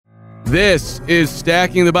This is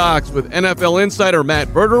Stacking the Box with NFL insider Matt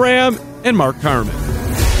Verderame and Mark Carman.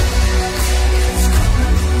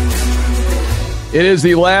 It is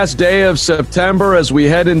the last day of September as we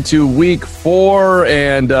head into week 4,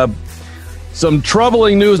 and some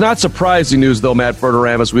troubling news, not surprising news though, Matt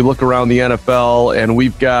Verderame, as we look around the NFL, and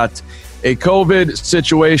we've got a COVID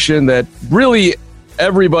situation that really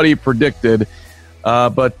everybody predicted.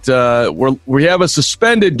 But we have a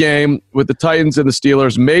suspended game with the Titans and the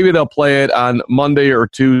Steelers. Maybe they'll play it on Monday or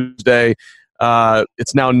Tuesday.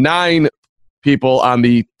 It's now 9 people on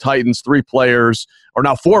the Titans, 3 players, or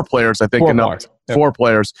now 4 players, I think. 4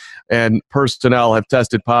 players and personnel have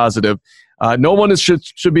tested positive. No one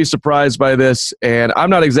should be surprised by this, and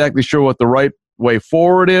I'm not exactly sure what the right way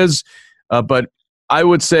forward is, but I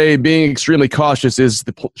would say being extremely cautious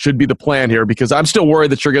should be the plan here, because I'm still worried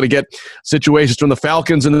that you're going to get situations from the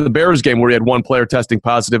Falcons and the Bears game where you had one player testing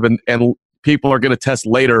positive and people are going to test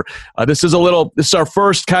later. This is our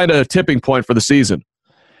first kind of tipping point for the season.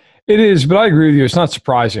 It is, but I agree with you. It's not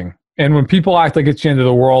surprising. And when people act like it's the end of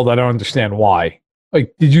the world, I don't understand why.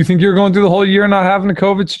 Like, did you think you were going through the whole year not having a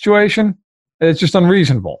COVID situation? It's just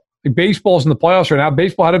unreasonable. Like, baseball's in the playoffs right now.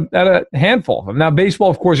 Baseball had a handful of them. Now,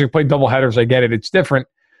 baseball, of course, you play doubleheaders. I get it. It's different.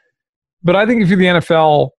 But I think if you're the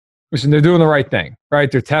NFL, listen, they're doing the right thing,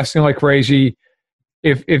 right? They're testing like crazy.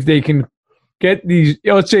 If they can get these,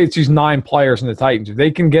 let's say it's these 9 players in the Titans, if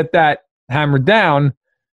they can get that hammered down,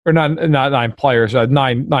 or not 9 players,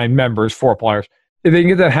 9 members, 4 players, if they can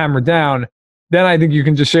get that hammered down, then I think you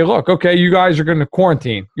can just say, look, okay, you guys are going to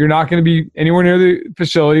quarantine. You're not going to be anywhere near the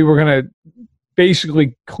facility. We're going to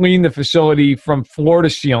basically clean the facility from floor to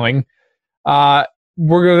ceiling. We're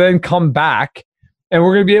going to then come back, and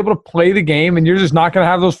we're going to be able to play the game, and you're just not going to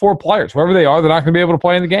have those 4 players. Whoever they are, they're not going to be able to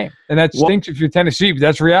play in the game. And that stinks if you're Tennessee, but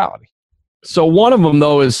that's reality. So one of them,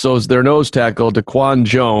 though, is their nose tackle, Daquan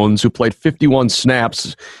Jones, who played 51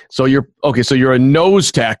 snaps. So you're a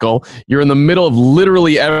nose tackle. You're in the middle of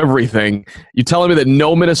literally everything. You telling me that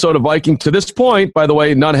no Minnesota Viking, to this point, by the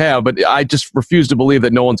way, none have, but I just refuse to believe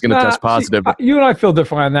that no one's going to test positive. See, you and I feel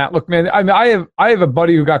differently on that. Look, man, I mean, I have a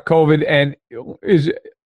buddy who got COVID and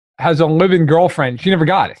has a living girlfriend. She never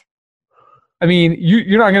got it. I mean,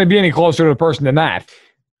 you're not going to be any closer to a person than that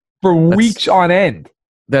for weeks on end.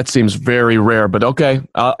 That seems very rare, but okay.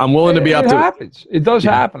 I'm willing to be up to it. It happens. It does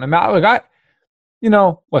happen. Listen,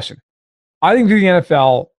 I think for the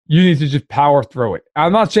NFL, you need to just power through it.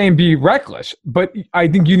 I'm not saying be reckless, but I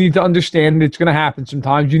think you need to understand that it's going to happen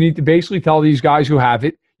sometimes. You need to basically tell these guys who have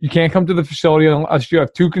it, you can't come to the facility unless you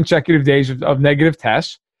have 2 consecutive days of negative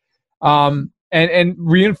tests. And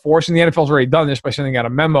reinforce, and the NFL's already done this by sending out a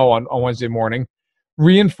memo on Wednesday morning,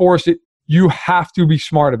 reinforce it. You have to be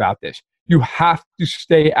smart about this. You have to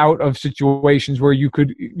stay out of situations where you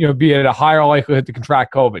could, be at a higher likelihood to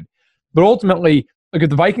contract COVID. But ultimately, look, if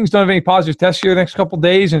the Vikings don't have any positive tests here the next couple of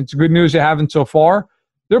days, and it's good news they haven't so far,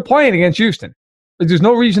 they're playing against Houston. Like, there's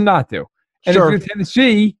no reason not to. And if you're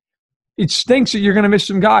Tennessee, it stinks that you're going to miss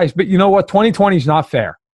some guys. But you know what? 2020 is not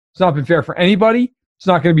fair. It's not been fair for anybody. It's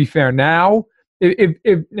not going to be fair now.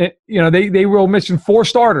 If they were missing 4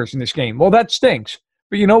 starters in this game, well, that stinks.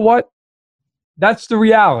 But you know what? That's the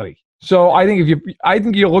reality. So I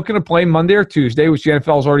think you're looking to play Monday or Tuesday, which the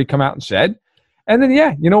NFL's already come out and said. And then,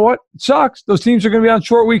 you know what? It sucks. Those teams are going to be on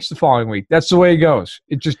short weeks the following week. That's the way it goes.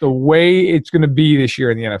 It's just the way it's going to be this year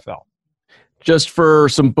in the NFL. Just for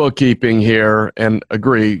some bookkeeping here, and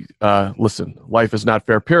agree, listen, life is not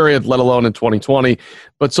fair, period, let alone in 2020.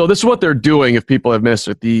 But so this is what they're doing if people have missed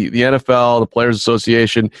it. The NFL, the Players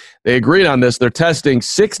Association, they agreed on this. They're testing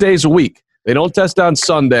 6 days a week. They don't test on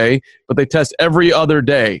Sunday, but they test every other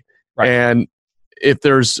day. Right. And if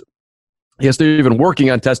they're even working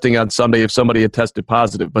on testing on Sunday if somebody had tested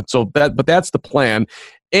positive. But that's the plan.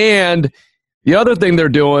 And the other thing they're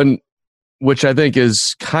doing, which I think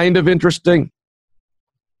is kind of interesting,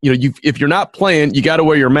 if you're not playing, you got to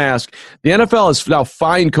wear your mask. The NFL has now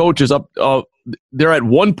fined coaches up. They're at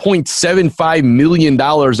 $1.75 million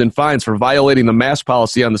in fines for violating the mask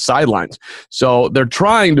policy on the sidelines. So they're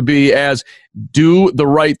trying to be as do the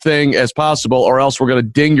right thing as possible, or else we're going to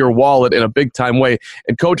ding your wallet in a big-time way.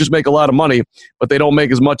 And coaches make a lot of money, but they don't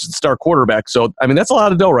make as much as the star quarterback. So, I mean, that's a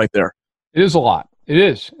lot of dough right there. It is a lot. It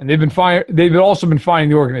is. And they've also been fining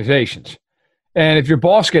the organizations. And if your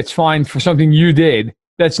boss gets fined for something you did,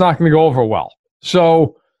 that's not going to go over well.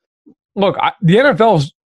 So, look, the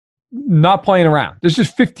NFL's not playing around. There's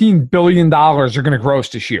just $15 billion they're going to gross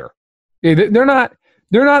this year. They're not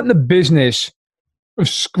in the business of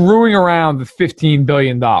screwing around with $15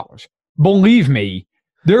 billion. Believe me,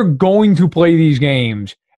 they're going to play these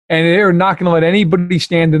games, and they're not going to let anybody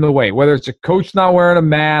stand in the way, whether it's a coach not wearing a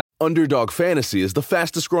mask. Underdog Fantasy is the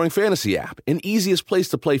fastest-growing fantasy app and easiest place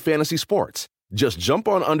to play fantasy sports. Just jump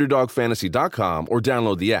on UnderdogFantasy.com or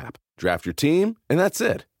download the app, draft your team, and that's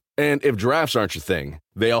it. And if drafts aren't your thing,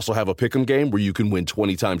 they also have a pick'em game where you can win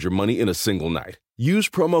 20 times your money in a single night. Use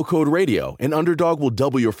promo code RADIO, and Underdog will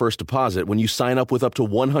double your first deposit when you sign up with up to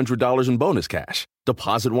 $100 in bonus cash.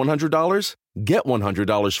 Deposit $100, get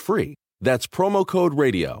 $100 free. That's promo code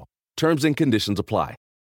RADIO. Terms and conditions apply.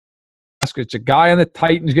 It's a guy on the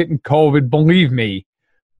Titans getting COVID. Believe me,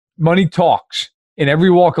 money talks in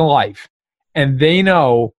every walk of life. And they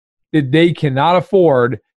know that they cannot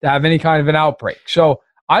afford to have any kind of an outbreak. So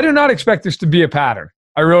I do not expect this to be a pattern.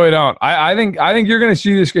 I really don't. I think you're going to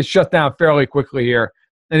see this get shut down fairly quickly here.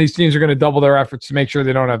 And these teams are going to double their efforts to make sure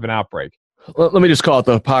they don't have an outbreak. Let me just call it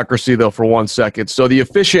the hypocrisy, though, for 1 second. So the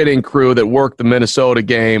officiating crew that worked the Minnesota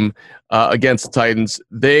game against the Titans,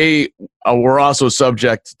 they were also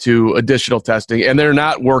subject to additional testing, and they're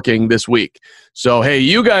not working this week. So, hey,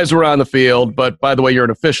 you guys were on the field, but by the way, you're an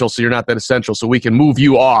official, so you're not that essential, so we can move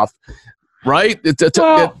you off, right?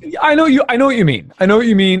 I know what you mean. I know what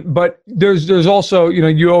you mean, but there's also,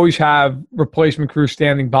 you always have replacement crew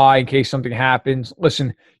standing by in case something happens.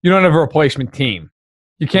 Listen, you don't have a replacement team.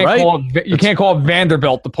 You can't call it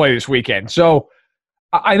Vanderbilt to play this weekend. So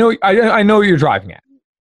I know what you're driving at.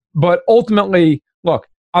 But ultimately, look,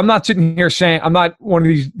 I'm not sitting here saying I'm not one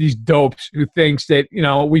of these dopes who thinks that,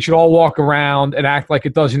 we should all walk around and act like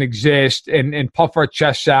it doesn't exist and puff our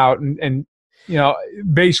chests out and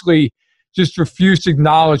basically just refuse to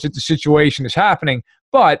acknowledge that the situation is happening.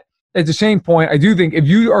 But at the same point, I do think if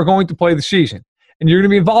you are going to play the season and you're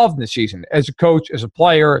going to be involved in the season as a coach, as a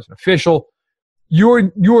player, as an official,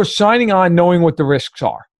 you're signing on knowing what the risks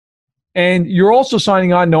are. And you're also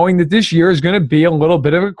signing on knowing that this year is going to be a little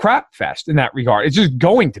bit of a crap fest in that regard. It's just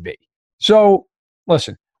going to be. So,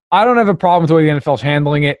 listen, I don't have a problem with the way the NFL's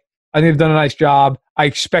handling it. I think they've done a nice job. I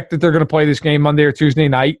expect that they're going to play this game Monday or Tuesday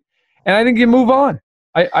night. And I think you move on.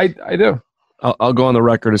 I do. I'll go on the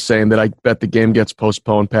record as saying that I bet the game gets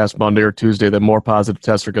postponed past Monday or Tuesday, that more positive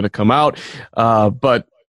tests are going to come out. But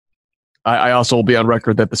I also will be on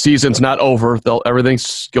record that the season's not over.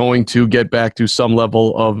 Everything's going to get back to some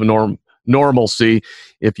level of normalcy,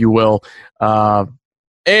 if you will.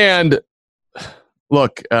 And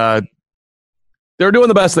look, they're doing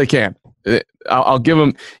the best they can. I'll give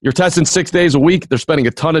them. You're testing 6 days a week. They're spending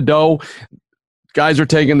a ton of dough. Guys are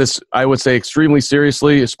taking this, I would say, extremely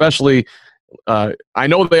seriously, especially I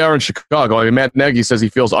know they are in Chicago. I mean, Matt Nagy says he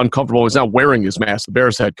feels uncomfortable. He's not wearing his mask, the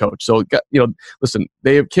Bears head coach. So, listen,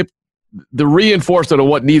 they have kept the reinforcement of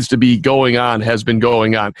what needs to be going on has been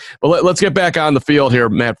going on. But let's get back on the field here,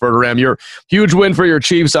 Matt Verderame. Your huge win for your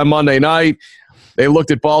Chiefs on Monday night. They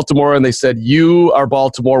looked at Baltimore and they said, you are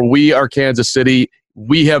Baltimore. We are Kansas City.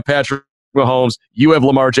 We have Patrick Mahomes. You have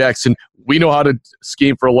Lamar Jackson. We know how to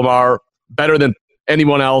scheme for Lamar better than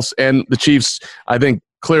anyone else. And the Chiefs, I think,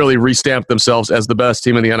 clearly restamped themselves as the best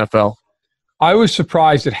team in the NFL. I was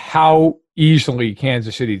surprised at how easily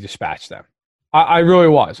Kansas City dispatched them. I really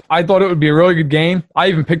was. I thought it would be a really good game. I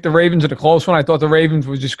even picked the Ravens in a close one. I thought the Ravens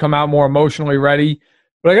would just come out more emotionally ready.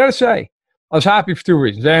 But I got to say, I was happy for two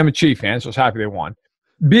reasons. A, I'm a Chief fan, so I was happy they won.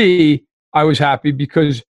 B, I was happy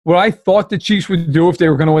because what I thought the Chiefs would do if they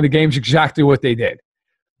were going to win the game is exactly what they did.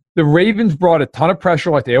 The Ravens brought a ton of pressure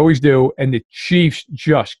like they always do, and the Chiefs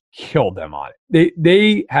just killed them on it.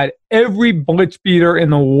 They had every blitz beater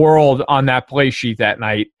in the world on that play sheet that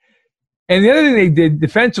night. And the other thing they did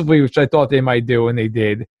defensively, which I thought they might do, and they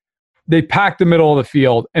did, they packed the middle of the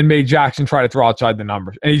field and made Jackson try to throw outside the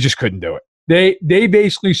numbers, and he just couldn't do it. They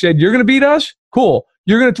basically said, you're going to beat us? Cool.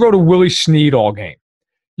 You're going to throw to Willie Snead all game.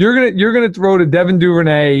 You're going to throw to Devin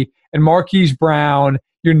Duvernay and Marquise Brown.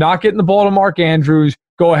 You're not getting the ball to Mark Andrews.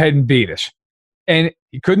 Go ahead and beat us. And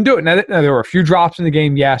he couldn't do it. Now there were a few drops in the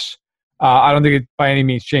game, yes. I don't think it by any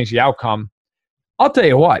means changed the outcome. I'll tell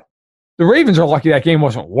you what. The Ravens are lucky that game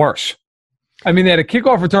wasn't worse. I mean, they had a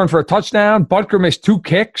kickoff return for a touchdown. Butker missed 2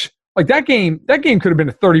 kicks. Like that game could have been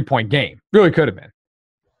a 30-point game. Really could have been.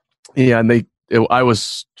 Yeah, and I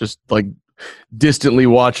was just like distantly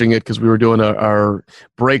watching it because we were doing our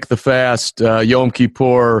Break the Fast, Yom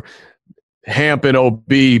Kippur, Hampton OB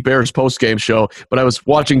Bears postgame show. But I was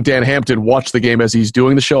watching Dan Hampton watch the game as he's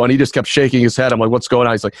doing the show, and he just kept shaking his head. I'm like, what's going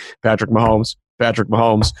on? He's like, Patrick Mahomes, Patrick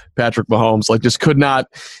Mahomes, Patrick Mahomes. Like, just could not.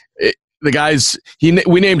 The guys,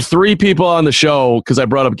 we named 3 people on the show because I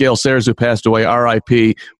brought up Gale Sayers, who passed away,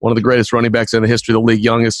 R.I.P., one of the greatest running backs in the history of the league,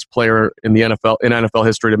 youngest player in the NFL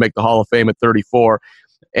history to make the Hall of Fame at 34.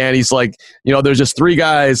 And he's like, there's just 3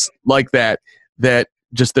 guys like that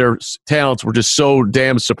just their talents were just so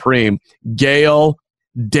damn supreme. Gale,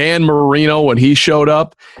 Dan Marino when he showed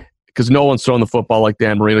up, because no one's thrown the football like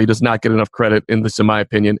Dan Marino. He does not get enough credit in this, in my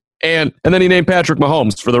opinion. And then he named Patrick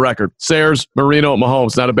Mahomes, for the record. Sayers, Marino,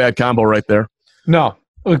 Mahomes. Not a bad combo right there. No.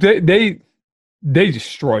 Look, they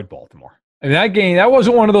destroyed Baltimore. And that game, that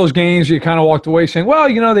wasn't one of those games where you kind of walked away saying, well,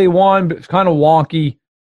 they won, but it's kind of wonky.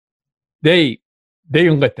 They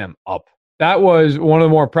lit them up. That was one of the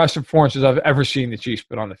more impressive performances I've ever seen the Chiefs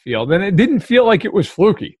put on the field. And it didn't feel like it was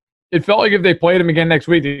fluky. It felt like if they played them again next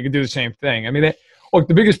week, they could do the same thing. I mean, look,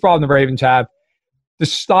 the biggest problem the Ravens have, the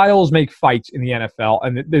styles make fights in the NFL.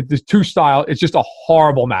 And the two styles, it's just a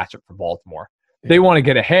horrible matchup for Baltimore. They want to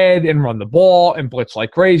get ahead and run the ball and blitz like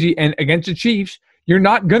crazy. And against the Chiefs, you're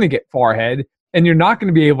not going to get far ahead, and you're not going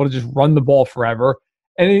to be able to just run the ball forever.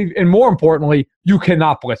 And more importantly, you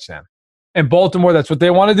cannot blitz them. And Baltimore, that's what they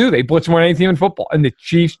want to do. They blitz more than any team in football. And the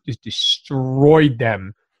Chiefs just destroyed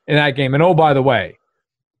them in that game. And oh, by the way,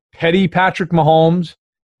 petty Patrick Mahomes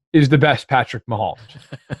is the best Patrick Mahomes.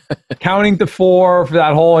 Counting to 4 for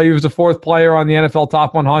that whole, he was the 4th player on the NFL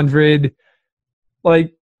Top 100.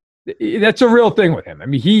 Like, that's a real thing with him. I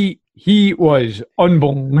mean, he was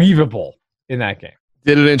unbelievable in that game.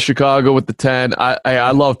 Did it in Chicago with the 10.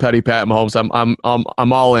 I love petty Pat Mahomes.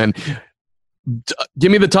 I'm all in.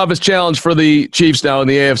 Give me the toughest challenge for the Chiefs now in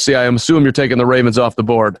the AFC. I assume you're taking the Ravens off the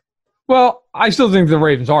board. Well, I still think the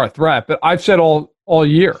Ravens are a threat, but I've said all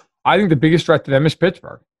year, I think the biggest threat to them is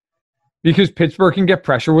Pittsburgh, because Pittsburgh can get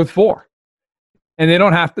pressure with 4. And they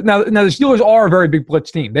don't have to. Now the Steelers are a very big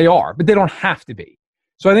blitz team. They are, but they don't have to be.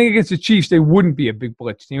 So I think against the Chiefs, they wouldn't be a big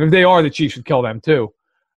blitz team. If they are, the Chiefs would kill them too.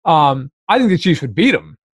 I think the Chiefs would beat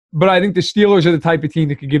them, but I think the Steelers are the type of team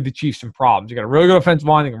that could give the Chiefs some problems. You got a really good offensive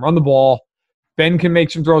line. They can run the ball. Ben can make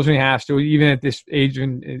some throws when he has to, even at this age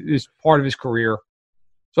and this part of his career.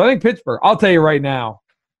 So I think Pittsburgh. I'll tell you right now,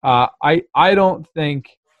 I don't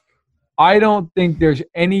think there's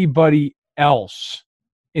anybody else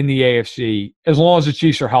in the AFC, as long as the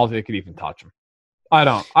Chiefs are healthy, that could even touch them. I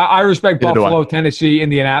don't. I respect Buffalo, Tennessee,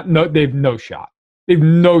 Indianapolis. No, they have no shot. They have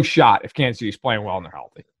no shot if Kansas City's playing well and they're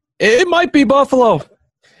healthy. It might be Buffalo.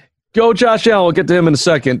 Go Josh Allen. We'll get to him in a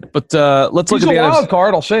second. But let's look at the wild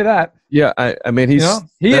card. I'll say that. Yeah, I mean, he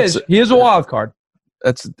is a wild card.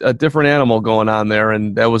 That's a different animal going on there.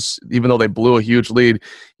 And that was, even though they blew a huge lead,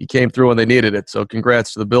 he came through when they needed it. So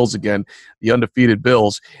congrats to the Bills again, the undefeated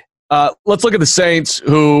Bills. Let's look at the Saints,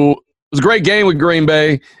 who was a great game with Green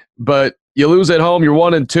Bay, but you lose at home, you're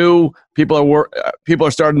 1-2. People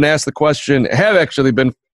are starting to ask the question, have actually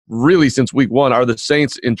been really since week 1, are the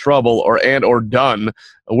Saints in trouble or done?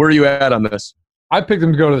 Where are you at on this? I picked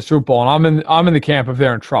them to go to the Super Bowl, and I'm in the camp of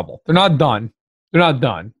they're in trouble. They're not done.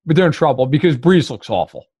 But they're in trouble because Brees looks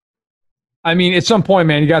awful. I mean, at some point,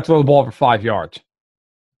 man, you got to throw the ball for 5 yards.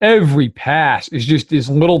 Every pass is just this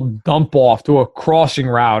little dump off to a crossing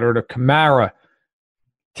route or to Kamara.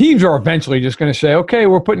 Teams are eventually just going to say, okay,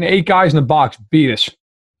 we're putting 8 guys in the box. Beat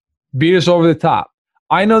us over the top.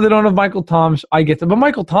 I know they don't have Michael Thomas. I get that. But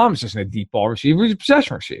Michael Thomas isn't a deep ball receiver. He's a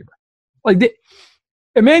possession receiver.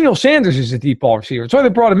 Emmanuel Sanders is a deep ball receiver. That's why they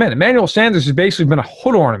brought him in. Emmanuel Sanders has basically been a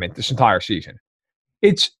hood ornament this entire season.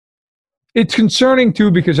 It's concerning, too,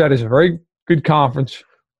 because that is a very good conference.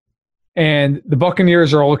 And the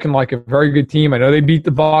Buccaneers are looking like a very good team. I know they beat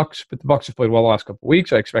the Bucs, but the Bucs have played well the last couple of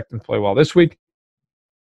weeks. I expect them to play well this week.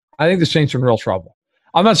 I think the Saints are in real trouble.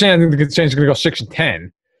 I'm not saying I think the Saints are going to go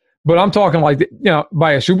 6-10, but I'm talking like,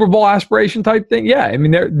 by a Super Bowl aspiration type thing. Yeah, I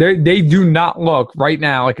mean, they do not look right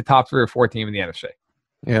now like a top 3 or 4 team in the NFC.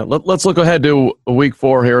 Yeah, let's look ahead to week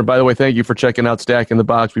 4 here. And by the way, thank you for checking out Stacking the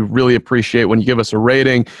Box. We really appreciate when you give us a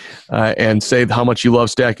rating and say how much you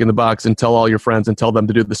love Stacking the Box, and tell all your friends and tell them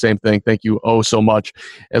to do the same thing. Thank you so much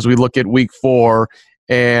as we look at week 4.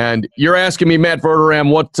 And you're asking me, Matt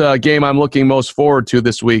Verderame, what game I'm looking most forward to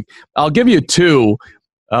this week. I'll give you 2.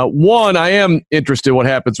 One, I am interested in what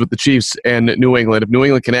happens with the Chiefs and New England. If New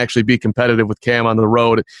England can actually be competitive with Cam on the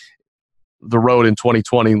road in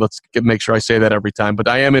 2020. Make sure I say that every time. But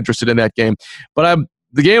I am interested in that game. But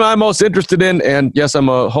the game I'm most interested in, and yes, I'm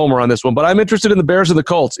a homer on this one, but I'm interested in the Bears and the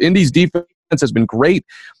Colts. Indy's defense has been great.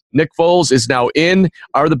 Nick Foles is now in.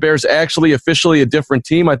 Are the Bears actually officially a different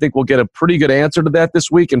team? I think we'll get a pretty good answer to that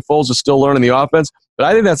this week, and Foles is still learning the offense. But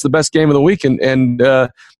I think that's the best game of the week, and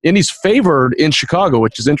Indy's favored in Chicago,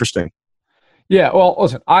 which is interesting. Yeah, well,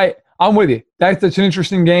 listen, I'm with you. That's an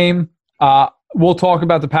interesting game. We'll talk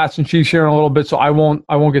about the Pats and Chiefs here in a little bit, so I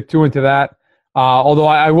won't get too into that. Although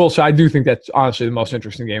I will say I do think that's honestly the most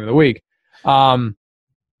interesting game of the week. The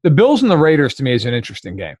Bills and the Raiders, to me, is an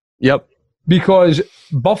interesting game. Yep. Because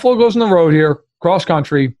Buffalo goes on the road here, cross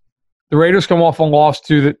country. The Raiders come off a loss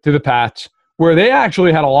to the Pats, where they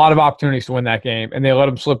actually had a lot of opportunities to win that game, and they let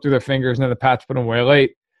them slip through their fingers, and then the Pats put them away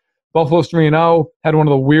late. Buffalo's 3-0, had one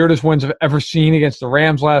of the weirdest wins I've ever seen against the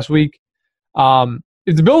Rams last week.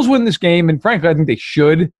 If the Bills win this game, and frankly, I think they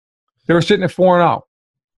should, they're sitting at 4-0.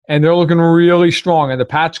 And they're looking really strong. And the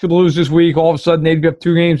Pats could lose this week. All of a sudden, they'd be up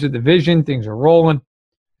 2 games of division. Things are rolling.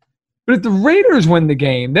 But if the Raiders win the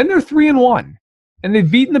game, then they're 3-1. And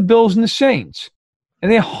they've beaten the Bills and the Saints.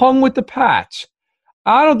 And they hung with the Pats.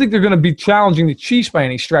 I don't think they're going to be challenging the Chiefs by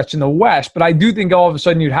any stretch in the West, but I do think all of a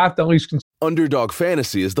sudden you'd have to at least consider. Underdog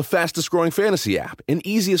Fantasy is the fastest-growing fantasy app and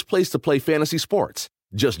easiest place to play fantasy sports.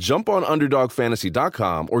 Just jump on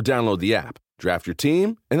UnderdogFantasy.com or download the app, draft your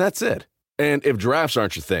team, and that's it. And if drafts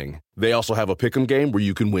aren't your thing, they also have a pick'em game where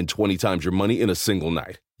you can win 20 times your money in a single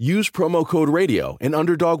night. Use promo code RADIO, and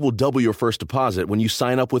Underdog will double your first deposit when you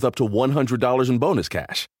sign up with up to $100 in bonus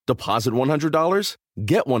cash. Deposit $100,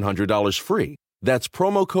 get $100 free. That's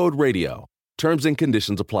promo code RADIO. Terms and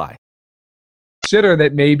conditions apply. Consider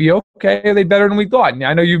that maybe, okay, are they better than we thought? And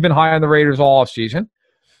I know you've been high on the Raiders all offseason.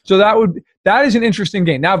 So that is an interesting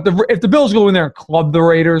game. Now, if the Bills go in there and club the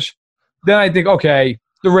Raiders, then I think, okay,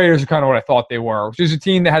 the Raiders are kind of what I thought they were, which is a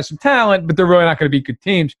team that has some talent, but they're really not going to be good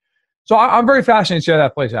teams. So I'm very fascinated to see how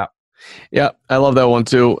that plays out. Yeah, I love that one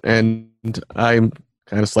too. And I'm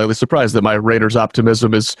kind of slightly surprised that my Raiders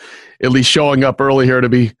optimism is at least showing up early here to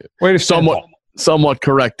be somewhat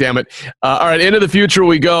correct, damn it. All right, into the future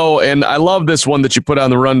we go, and I love this one that you put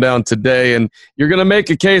on the rundown today, and you're going to make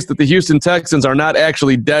a case that the Houston Texans are not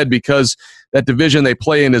actually dead because that division they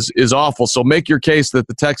play in is awful. So make your case that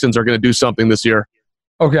the Texans are going to do something this year.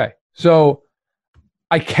 Okay, so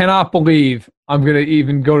I cannot believe I'm going to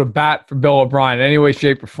even go to bat for Bill O'Brien in any way,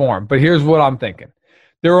 shape, or form, but here's what I'm thinking.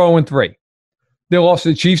 They're 0-3. They lost to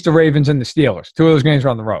the Chiefs, the Ravens, and the Steelers. 2 of those games are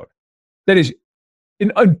on the road. That is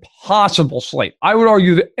an impossible slate. I would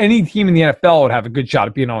argue that any team in the NFL would have a good shot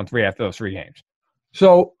at being 0-3 after those 3 games.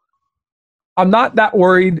 So I'm not that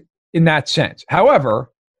worried in that sense.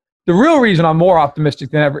 However, the real reason I'm more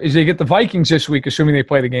optimistic than ever is they get the Vikings this week, assuming they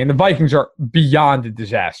play the game. The Vikings are beyond a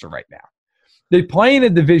disaster right now. They play in a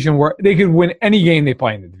division where they could win any game they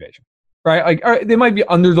play in the division, right? Like they might be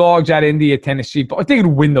underdogs at Indy, at Tennessee, but they could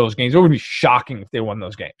win those games. It would be shocking if they won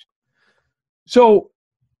those games. So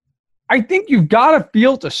I think you've got to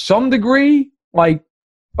feel to some degree like,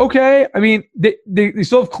 okay, I mean, they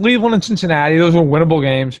still have Cleveland and Cincinnati. Those are winnable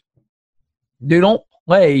games. They don't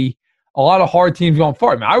play a lot of hard teams going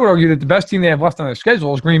forward. I mean, I would argue that the best team they have left on their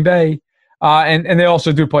schedule is Green Bay, and they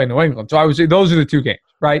also do play New England. So I would say those are the 2 games,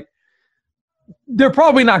 right? They're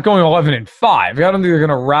probably not going 11-5. I don't think they're going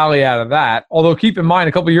to rally out of that. Although keep in mind,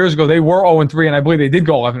 a couple of years ago, they were 0-3, and I believe they did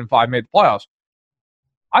go 11-5, made the playoffs.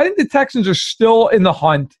 I think the Texans are still in the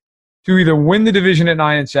hunt to either win the division at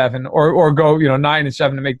 9-7 or go 9-7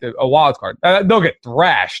 to make a wild card. They'll get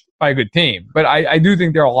thrashed by a good team, but I do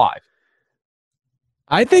think they're alive.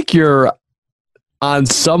 I think you're on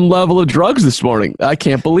some level of drugs this morning. I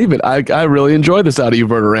can't believe it. I really enjoyed this out of you,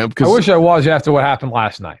 Verderame. I wish I was after what happened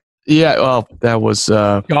last night. Yeah, well, that was...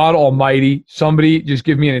 God almighty. Somebody just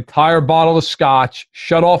give me an entire bottle of scotch,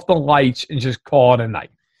 shut off the lights, and just call it a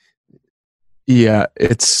night. Yeah,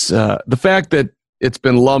 it's the fact that it's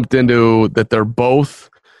been lumped into that they're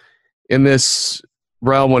both in this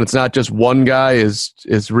realm when it's not just one guy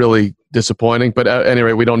is really disappointing. But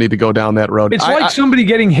anyway, we don't need to go down that road. It's like somebody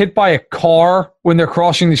getting hit by a car when they're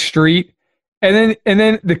crossing the street, and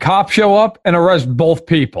then the cops show up and arrest both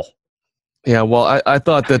people. Yeah, well, I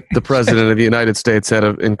thought that the president of the United States had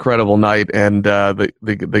an incredible night, and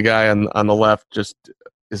the guy on the left just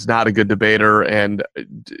is not a good debater, and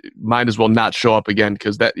might as well not show up again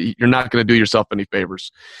because that you're not going to do yourself any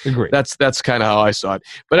favors. Agreed. That's kind of how I saw it.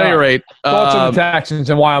 But at any rate, thoughts on the Texans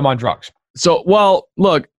and why I'm on drugs. So, well,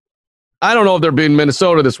 look, I don't know if they're beating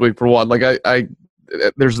Minnesota this week for one. Like I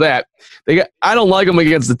there's that. I don't like them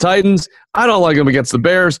against the Titans. I don't like them against the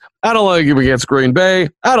Bears. I don't like them against Green Bay.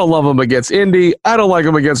 I don't love them against Indy. I don't like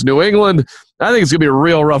them against New England. I think it's going to be a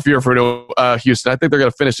real rough year for Houston. I think they're going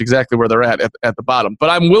to finish exactly where they're at the bottom. But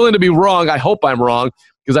I'm willing to be wrong. I hope I'm wrong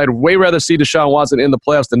because I'd way rather see Deshaun Watson in the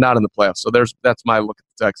playoffs than not in the playoffs. So that's my look at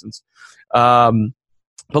the Texans.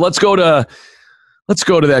 But let's go to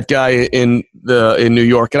that guy in New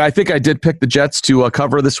York. And I think I did pick the Jets to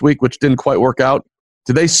cover this week, which didn't quite work out.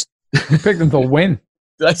 Did they pick them to win?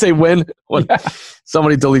 Did I say win? Yeah.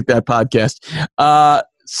 Somebody delete that podcast.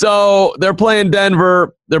 So they're playing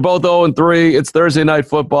Denver. They're both 0-3. It's Thursday Night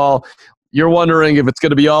Football. You're wondering if it's going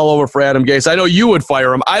to be all over for Adam Gase. I know you would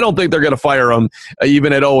fire him. I don't think they're going to fire him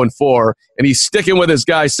even at 0-4. And he's sticking with his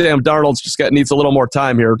guy, Sam Darnold. Just needs a little more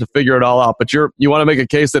time here to figure it all out. But you want to make a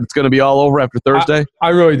case that it's going to be all over after Thursday? I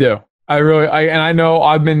really do. I know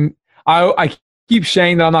I keep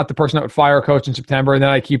saying that I'm not the person that would fire a coach in September, and then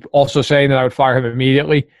I keep also saying that I would fire him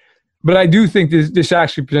immediately. But I do think this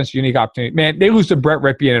actually presents a unique opportunity. Man, they lose to Brett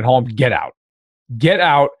Ripien at home. Get out. Get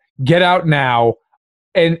out. Get out now.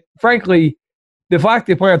 And frankly, the fact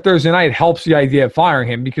they play on Thursday night helps the idea of firing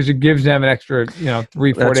him because it gives them an extra, 3-4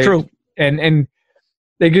 days. That's true. And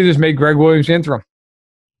they could just make Greg Williams interim.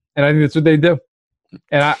 And I think that's what they do.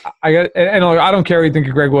 And I don't care what you think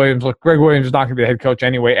of Greg Williams. Look, Greg Williams is not going to be the head coach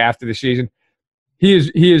anyway after the season. He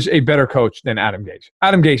is a better coach than Adam Gase.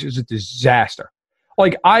 Adam Gase is a disaster.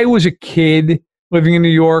 Like, I was a kid living in New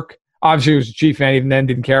York. Obviously, I was a Chief fan. Even then,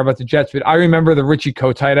 didn't care about the Jets. But I remember the Richie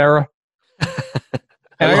Kotite era.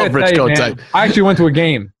 I love Rich Kotite. I actually went to a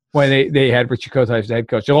game when they had Richie Kotite as the head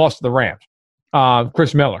coach. They lost to the Rams.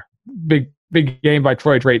 Chris Miller. Big game by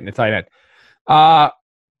Troy Drayton, the tight end.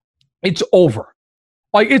 It's over.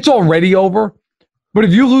 Like, it's already over. But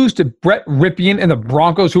if you lose to Brett Ripien and the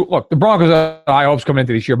Broncos, the Broncos I hope coming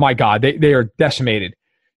into this year, my God, they are decimated.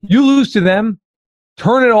 You lose to them,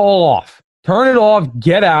 turn it all off. Turn it off,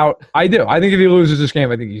 get out. I do. I think if he loses this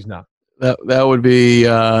game, I think he's not. That would be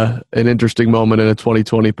an interesting moment in a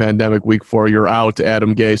 2020 pandemic week 4. You're out,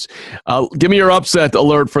 Adam Gase. Give me your upset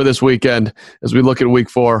alert for this weekend as we look at week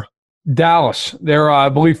 4. Dallas. They're, I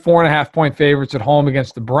believe, 4.5-point favorites at home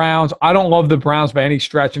against the Browns. I don't love the Browns by any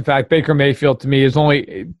stretch. In fact, Baker Mayfield, to me, is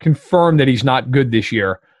only confirmed that he's not good this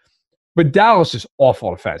year. But Dallas is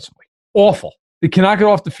awful defensively. Awful. They cannot get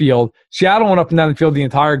off the field. Seattle went up and down the field the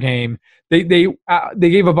entire game. They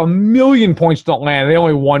gave up 1 million points to Atlanta. They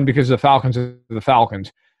only won because of the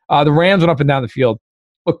Falcons. The Rams went up and down the field.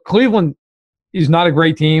 Look, Cleveland is not a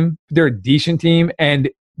great team. They're a decent team, and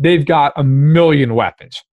they've got 1 million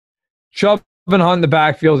weapons. Chubb and Hunt in the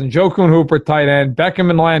backfield, and Njoku and Hooper at tight end, Beckham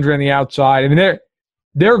and Landry on the outside. I mean,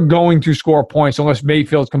 they're going to score points unless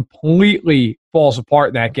Mayfield completely falls apart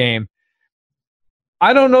in that game.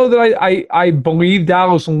 I don't know that I believe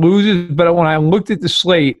Dallas loses, but when I looked at the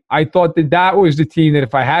slate, I thought that was the team that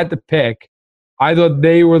if I had to pick, I thought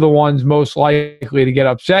they were the ones most likely to get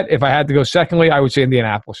upset. If I had to go secondly, I would say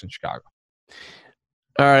Indianapolis and Chicago.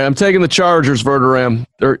 All right, I'm taking the Chargers, Verderam.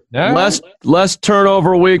 They're less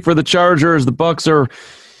turnover week for the Chargers. The Bucs are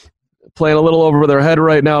playing a little over their head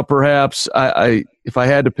right now, perhaps. If I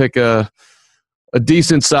had to pick a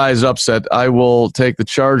decent size upset, I will take the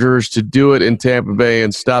Chargers to do it in Tampa Bay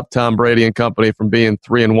and stop Tom Brady and company from being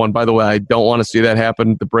 3-1. By the way, I don't want to see that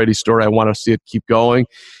happen. The Brady story, I want to see it keep going.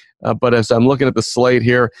 But as I'm looking at the slate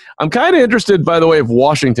here, I'm kind of interested, by the way, if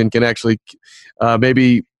Washington can actually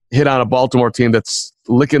maybe hit on a Baltimore team that's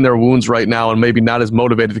licking their wounds right now and maybe not as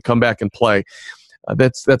motivated to come back and play.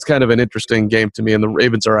 That's kind of an interesting game to me. And the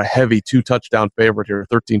Ravens are a heavy 2-touchdown favorite here,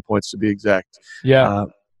 13 points to be exact. Yeah,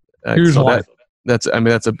 huge line. That's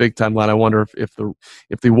a big time line. I wonder if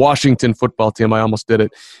the Washington football team, I almost did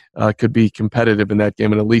it, could be competitive in that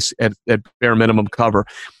game and at least at bare minimum cover.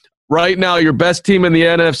 Right now, your best team in the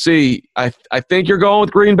NFC, I think you're going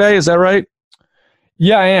with Green Bay. Is that right?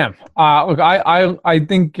 Yeah, I am. Look, I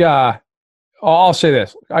think I'll say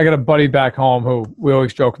this. I got a buddy back home who we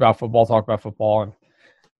always joke about football, talk about football, and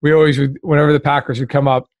we always, whenever the Packers would come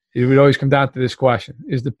up, it would always come down to this question: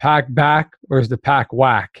 is the Pack back or is the Pack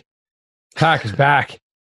whack? Pack is back.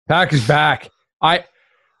 Pack is back. I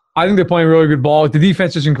think they're playing really good ball. The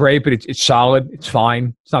defense isn't great, but it's solid. It's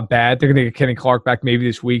fine. It's not bad. They're going to get Kenny Clark back maybe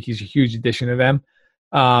this week. He's a huge addition to them.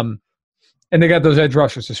 And they got those edge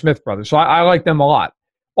rushers, the Smith brothers. So I like them a lot.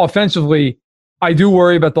 Offensively, I do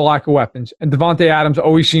worry about the lack of weapons. And Devontae Adams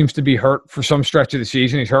always seems to be hurt for some stretch of the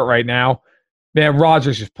season. He's hurt right now. Man,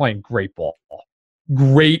 Rodgers is playing great ball.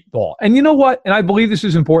 Great ball. And you know what? And I believe this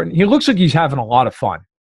is important. He looks like he's having a lot of fun.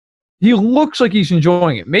 He looks like he's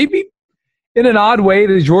enjoying it. Maybe in an odd way,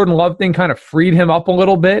 the Jordan Love thing kind of freed him up a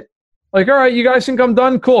little bit. Like, all right, you guys think I'm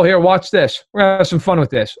done? Cool. Here, watch this. We're going to have some fun with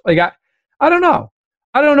this. Like, I don't know.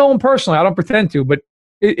 I don't know him personally. I don't pretend to, but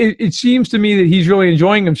it seems to me that he's really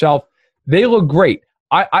enjoying himself. They look great.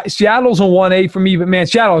 Seattle's a 1A for me, but, man,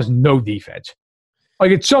 Seattle has no defense.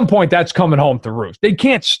 Like, at some point, that's coming home to roost. They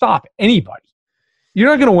can't stop anybody. You're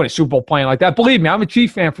not going to win a Super Bowl playing like that. Believe me, I'm a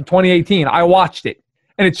Chiefs fan from 2018. I watched it.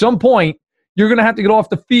 And at some point, you're going to have to get off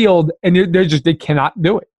the field, and they cannot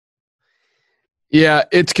do it. Yeah,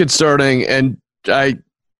 it's concerning, and I'm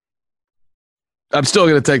still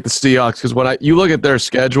going to take the Seahawks because when you look at their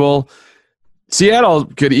schedule, Seattle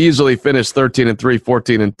could easily finish 13-3,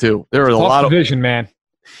 14-2. There are a lot of division, man.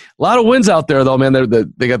 A lot of wins out there, though, man.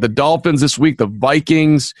 They got the Dolphins this week, the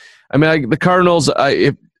Vikings. I mean, the Cardinals.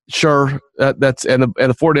 That's and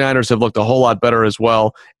the 49ers have looked a whole lot better as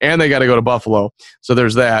well, and they got to go to Buffalo. So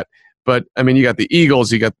there's that. But I mean, you got the Eagles,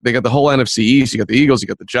 they got the whole NFC East, you got the Eagles, you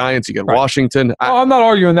got the Giants, you got Washington. I'm not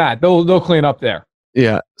arguing that. They'll clean up there.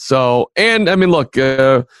 Yeah. So, and I mean, look,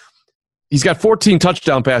 he's got 14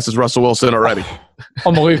 touchdown passes, Russell Wilson, already.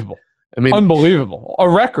 Unbelievable. I mean, unbelievable. A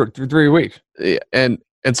record through 3 weeks. Yeah, and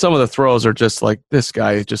some of the throws are just like, this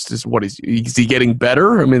guy just is what is he getting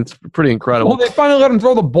better? I mean, it's pretty incredible. Well, they finally let him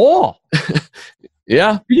throw the ball.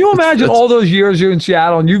 Yeah. Can you imagine all those years you're in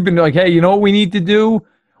Seattle and you've been like, hey, you know what we need to do?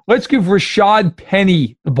 Let's give Rashad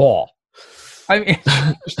Penny the ball. I mean,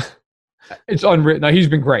 it's unwritten. Now, he's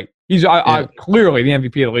been great. He's clearly the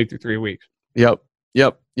MVP of the league through 3 weeks. Yep.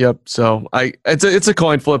 So it's a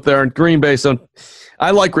coin flip there. And Green Bay,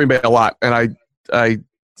 I like Green Bay a lot. And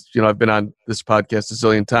I've been on this podcast a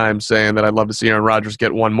zillion times saying that I'd love to see Aaron Rodgers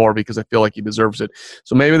get one more because I feel like he deserves it.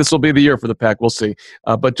 So maybe this will be the year for the Pack. We'll see.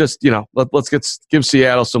 But just, let's give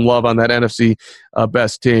Seattle some love on that NFC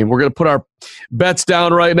best team. We're going to put our bets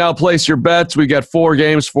down right now. Place your bets. We got 4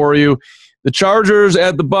 games for you. The Chargers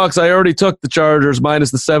at the Bucks. I already took the Chargers minus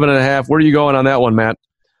the 7.5. Where are you going on that one, Matt?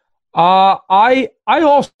 I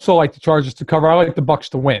also like the Chargers to cover. I like the Bucks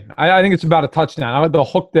to win. I think it's about a touchdown. I like the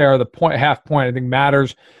hook there, half point, I think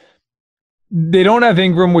matters. They don't have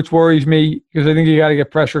Ingram, which worries me because I think you got to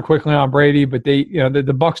get pressure quickly on Brady. But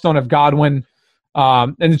the Bucks don't have Godwin,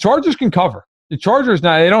 and the Chargers can cover. The Chargers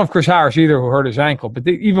now they don't have Chris Harris either, who hurt his ankle. But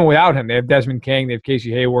even without him, they have Desmond King, they have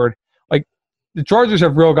Casey Hayward. Like the Chargers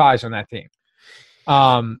have real guys on that team.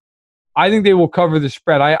 I think they will cover the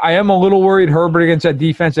spread. I am a little worried Herbert against that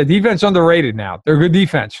defense. That defense underrated now. They're good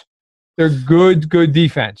defense. They're good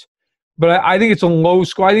defense. But I think it's a low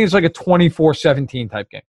score. I think it's like a 24-17 type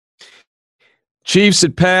game. Chiefs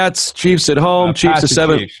at Pats. Chiefs at home. Chiefs at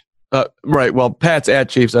 7. Chiefs. Right. Well, Pats at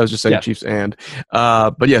Chiefs. I was just saying Chiefs and.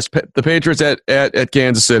 But yes, the Patriots at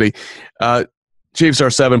Kansas City. Chiefs are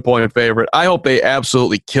 7-point favorite. I hope they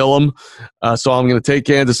absolutely kill them. So I'm going to take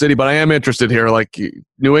Kansas City, but I am interested here. Like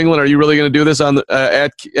New England, are you really going to do this on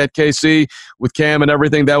at KC with Cam and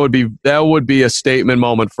everything? That would be a statement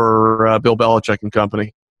moment for Bill Belichick and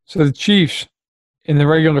company. So the Chiefs in the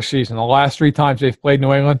regular season, the last 3 times they've played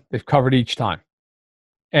New England, they've covered each time,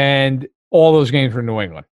 and all those games were New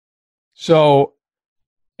England. So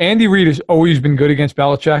Andy Reid has always been good against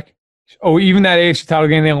Belichick. Oh, even that AFC title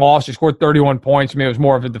game they lost, he scored 31 points. I mean, it was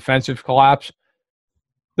more of a defensive collapse.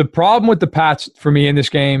 The problem with the Pats for me in this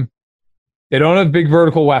game, they don't have big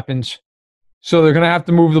vertical weapons, so they're going to have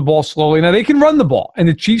to move the ball slowly. Now, they can run the ball, and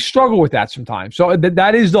the Chiefs struggle with that sometimes. So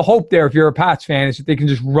that is the hope there if you're a Pats fan, is that they can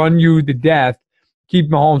just run you to death,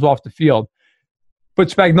 keep Mahomes off the field. But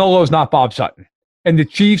Spagnuolo is not Bob Sutton. And the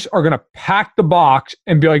Chiefs are going to pack the box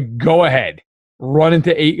and be like, go ahead, run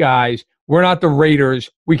into 8 guys. We're not the Raiders.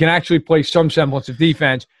 We can actually play some semblance of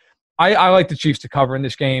defense. I like the Chiefs to cover in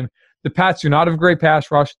this game. The Pats do not have a great pass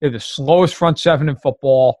rush. They're the slowest front 7 in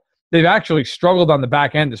football. They've actually struggled on the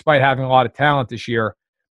back end despite having a lot of talent this year.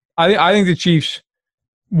 I think the Chiefs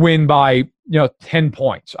win by 10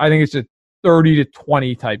 points. I think it's a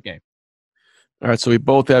 30-20 type game. All right, so we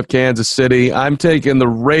both have Kansas City. I'm taking the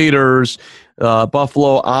Raiders.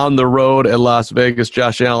 Buffalo on the road at Las Vegas.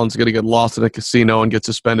 Josh Allen's going to get lost in a casino and get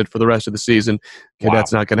suspended for the rest of the season. Okay, wow.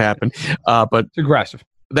 That's not going to happen. But it's aggressive.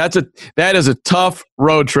 That is a tough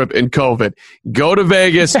road trip in COVID. Go to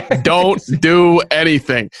Vegas. Don't do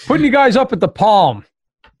anything. Putting you guys up at the Palm.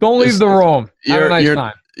 Don't leave the room. Have a nice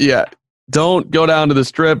time. Yeah. Don't go down to the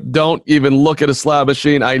Strip. Don't even look at a slot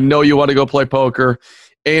machine. I know you want to go play poker.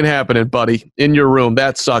 Ain't happening, buddy. In your room.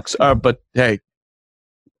 That sucks. But, hey,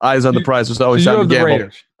 eyes on the prize was always time to gamble.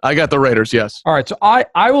 Raiders. I got the Raiders, yes. All right, so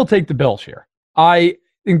I will take the Bills here. I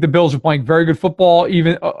think the Bills are playing very good football,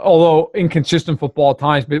 even although inconsistent football at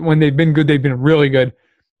times. But when they've been good, they've been really good.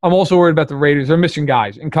 I'm also worried about the Raiders. They're missing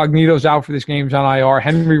guys. Incognito's out for this game. He's on IR.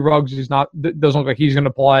 Henry Ruggs doesn't look like he's going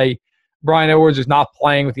to play. Brian Edwards is not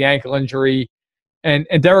playing with the ankle injury. And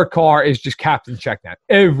Derek Carr is just captain check down.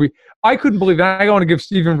 I couldn't believe it. I want to give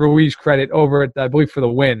Steven Ruiz credit over at, I believe, for the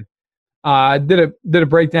win. Did a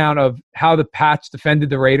breakdown of how the Pats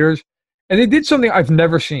defended the Raiders. And they did something I've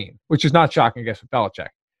never seen, which is not shocking, I guess, with Belichick.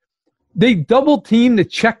 They double-teamed the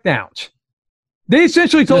checkdowns. They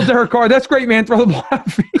essentially told Derek Carr, that's great, man, throw the ball out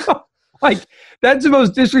of the field. Like, that's the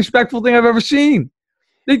most disrespectful thing I've ever seen.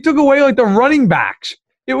 They took away, like, the running backs.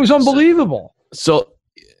 It was unbelievable. So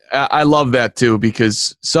I love that too,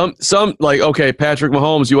 because some like, okay, Patrick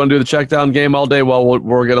Mahomes, you want to do the check down game all day? Well,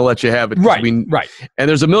 we're going to let you have it. Right. And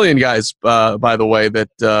there's a million guys, by the way,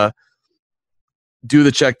 that do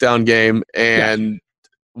the check down game. And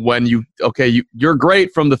when you're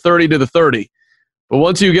great from the 30 to the 30, but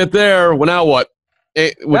once you get there, well, now what?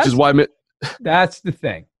 That's the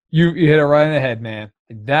thing. You hit it right in the head, man.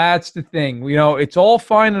 That's the thing. It's all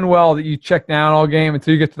fine and well that you check down all game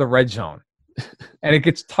until you get to the red zone. And it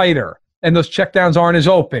gets tighter. And those checkdowns aren't as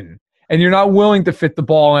open. And you're not willing to fit the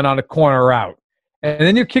ball in on a corner route. And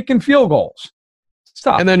then you're kicking field goals.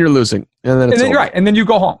 Stop. And then you're losing. And then it's over. Right. And then you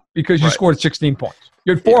go home because you scored 16 points.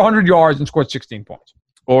 You had 400 yards and scored 16 points.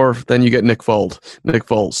 Or then you get Nick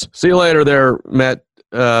Foles. See you later there, Matt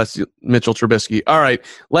Mitchell Trubisky. All right,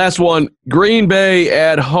 last one. Green Bay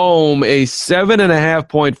at home, a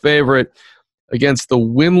 7.5-point favorite against the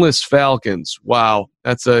winless Falcons. Wow,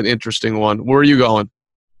 that's an interesting one. Where are you going?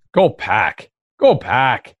 Go Pack. Go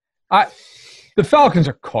Pack. The Falcons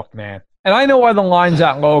are cooked, man. And I know why the line's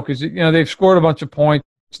that low because they've scored a bunch of points.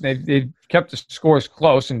 They've kept the scores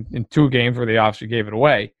close in 2 games where they obviously gave it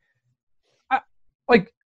away.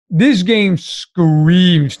 This game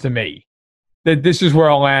screams to me that this is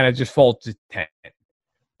where Atlanta just falls to 10.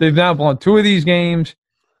 They've now won 2 of these games.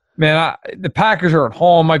 Man, the Packers are at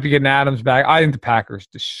home. Might be getting Adams back. I think the Packers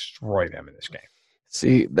destroy them in this game.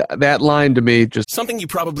 See, that line to me just... Something you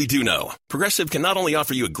probably do know. Progressive can not only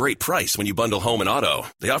offer you a great price when you bundle home and auto,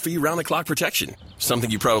 they offer you round-the-clock protection.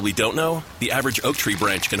 Something you probably don't know, the average oak tree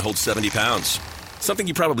branch can hold 70 pounds. Something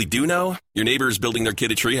you probably do know, your neighbor is building their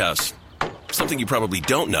kid a treehouse. Something you probably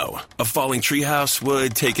don't know, a falling treehouse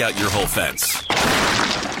would take out your whole fence.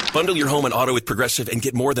 Bundle your home and auto with Progressive and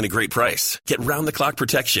get more than a great price. Get round-the-clock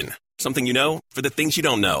protection. Something you know for the things you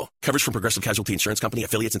don't know. Coverage from Progressive Casualty Insurance Company,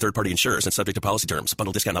 affiliates, and third-party insurers and subject to policy terms.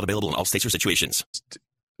 Bundle discount not available in all states or situations.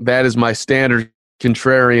 That is my standard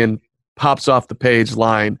contrarian pops off the page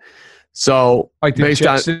line. So like the based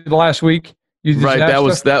on last week, right? That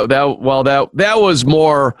was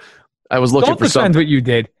more. I was looking for something. Don't defend what you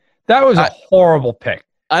did. That was a horrible pick.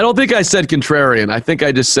 I don't think I said contrarian. I think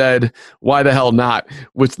I just said, why the hell not?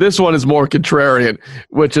 Which this one is more contrarian,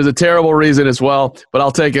 which is a terrible reason as well, but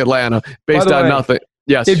I'll take Atlanta based on nothing.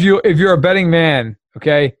 Yes. If you're a betting man,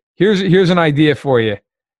 okay, here's an idea for you.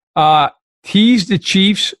 Tease the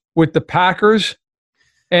Chiefs with the Packers,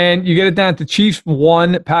 and you get it down to Chiefs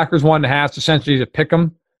 1, Packers 1.5. Essentially to pick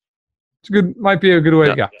them. Might be a good way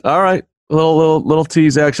to go. All right. Little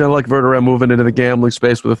tease action. I like Verderame moving into the gambling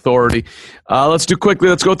space with authority. Let's do quickly.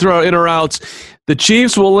 Let's go through our in or outs. The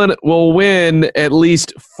Chiefs will win at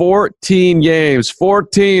least 14 games.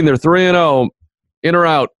 14. They're 3-0. In or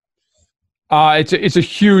out? It's a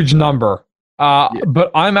huge number.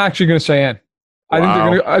 But I'm actually going to say in. I think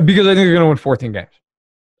they're going to because I think they're going to win 14 games.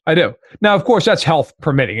 I do. Now, of course, that's health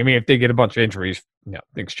permitting. I mean, if they get a bunch of injuries,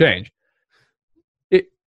 things change.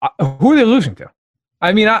 Who are they losing to?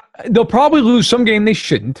 I mean, they'll probably lose some game they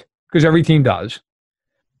shouldn't because every team does.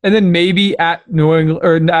 And then maybe at New England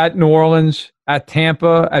or at New Orleans, at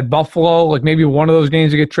Tampa, at Buffalo, like maybe one of those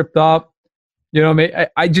games they get tripped up. The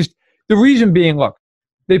reason being, look,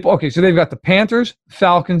 so they've got the Panthers,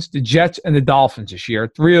 Falcons, the Jets, and the Dolphins this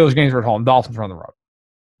year. 3 of those games are at home. Dolphins are on the road.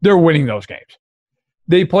 They're winning those games.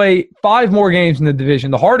 They play 5 more games in the division.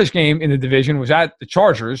 The hardest game in the division was at the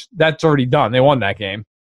Chargers. That's already done. They won that game.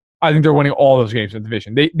 I think they're winning all those games in the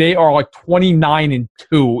division. They are like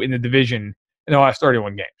 29-2 in the division in the last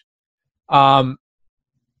 31 games.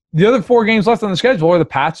 The other 4 games left on the schedule are the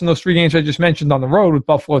Pats and those 3 games I just mentioned on the road with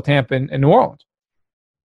Buffalo, Tampa, and New Orleans.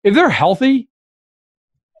 If they're healthy,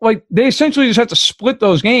 they essentially just have to split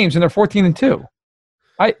those games and they're 14-2.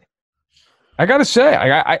 I got to say,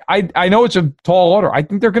 I know it's a tall order. I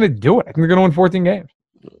think they're going to do it. I think they're going to win 14 games.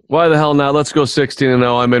 Why the hell not? Let's go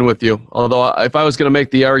 16-0. I'm in with you. Although if I was going to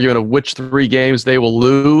make the argument of which 3 games they will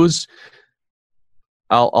lose,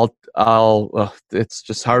 it's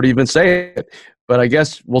just hard to even say it. But I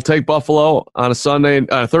guess we'll take Buffalo on a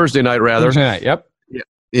Thursday night rather. Thursday night, yep.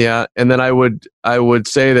 Yeah, and then I would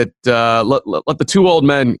say that let the 2 old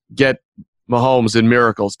men get Mahomes in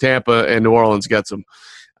miracles. Tampa and New Orleans gets them.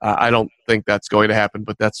 I don't think that's going to happen,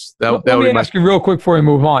 but that would be. Let me ask you real quick before we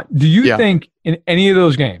move on. Do you think in any of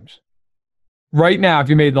those games, right now, if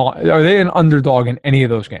you made are they an underdog in any of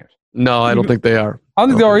those games? No, I don't think they are. I don't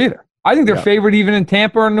think they are either. I think they're favored even in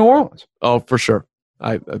Tampa or New Orleans. Oh, for sure.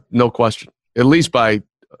 No question. At least by,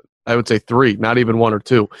 I would say 3, not even 1 or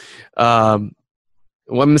 2.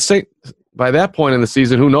 When by that point in the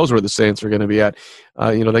season, who knows where the Saints are going to be at?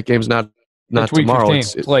 That game's not tomorrow.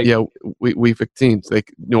 It's late. Week 15.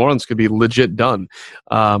 New Orleans could be legit done,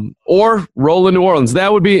 or roll in New Orleans.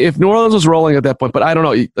 That would be if New Orleans was rolling at that point. But I don't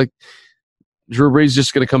know. Like Drew Brees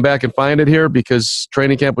just going to come back and find it here because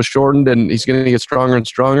training camp was shortened and he's going to get stronger and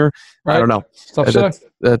stronger. Right. I don't know.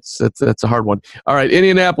 That's a hard one. All right,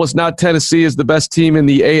 Indianapolis, not Tennessee, is the best team in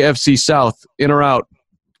the AFC South. In or out?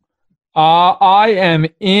 I am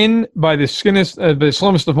in by the slimmest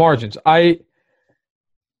of margins.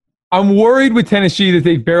 I'm worried with Tennessee that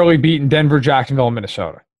they've barely beaten Denver, Jacksonville, and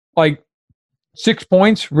Minnesota. Like 6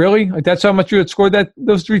 points, really? Like that's how much you had scored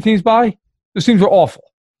those three teams by? Those teams were awful.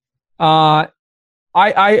 I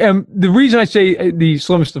am the reason I say the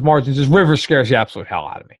slimmest of margins is Rivers scares the absolute hell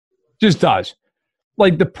out of me. Just does.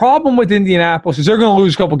 Like the problem with Indianapolis is they're going to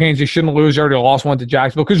lose a couple games they shouldn't lose. They already lost one to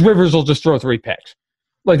Jacksonville because Rivers will just throw 3 picks.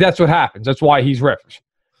 Like that's what happens. That's why he's Rivers.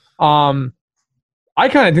 I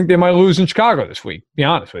kind of think they might lose in Chicago this week. To be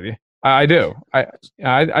honest with you, I do. I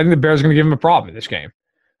think the Bears are going to give them a problem in this game.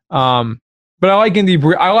 But I like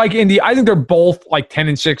Indy. I think they're both like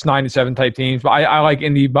 10-6, 9-7 type teams. But I like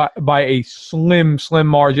Indy by a slim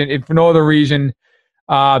margin, if for no other reason,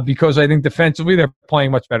 because I think defensively they're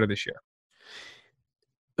playing much better this year.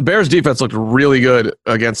 The Bears' defense looked really good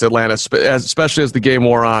against Atlanta, especially as the game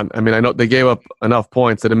wore on. I mean, I know they gave up enough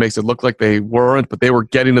points that it makes it look like they weren't, but they were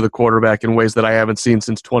getting to the quarterback in ways that I haven't seen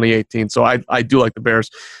since 2018. So I do like the Bears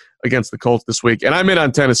against the Colts this week. And I'm in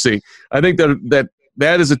on Tennessee. I think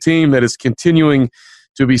that is a team that is continuing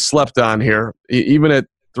to be slept on here, even at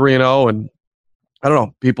 3-0. And I don't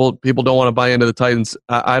know, people don't want to buy into the Titans.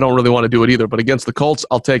 I don't really want to do it either. But against the Colts,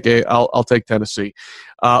 I'll take Tennessee.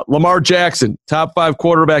 Lamar Jackson, top 5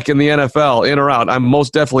 quarterback in the NFL, in or out? I'm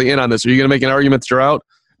most definitely in on this. Are you going to make an argument that you're out?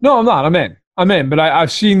 No, I'm not. I'm in. But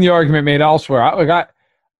I've seen the argument made elsewhere.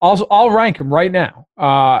 I'll rank him right now.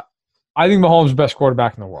 I think Mahomes is the best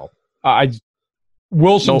quarterback in the world.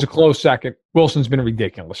 Wilson's a close second. Wilson's been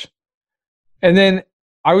ridiculous. And then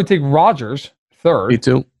I would take Rodgers third. Me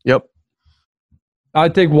too. Yep.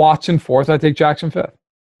 I'd take Watson fourth. I'd take Jackson fifth.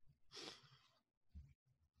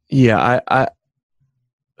 Yeah, I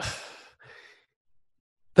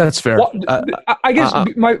that's fair. Well, I guess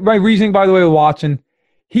my reasoning, by the way, with Watson,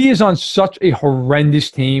 he is on such a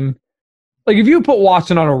horrendous team. Like if you put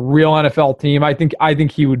Watson on a real NFL team, I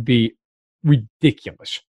think he would be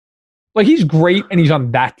ridiculous. Like he's great, and he's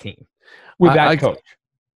on that team with that coach.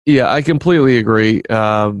 Yeah, I completely agree.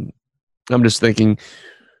 I'm just thinking,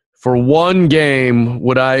 for one game,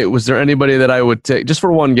 was there anybody that I would take just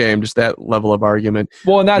for one game, just that level of argument?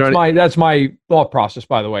 Well, and that's my thought process,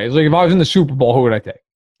 by the way. It's like if I was in the Super Bowl, who would I take?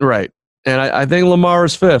 Right, and I think Lamar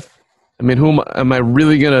is fifth. I mean, who am I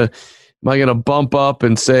really gonna bump up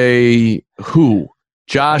and say who?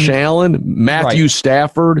 Josh Allen, Matthew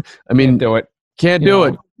Stafford. I mean, can't do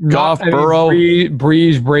it. Goff, Burrow,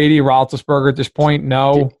 Breeze, Brady, Roethlisberger at this point,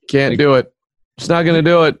 no. Can't do it. It's not going to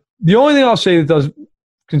do it. The only thing I'll say that does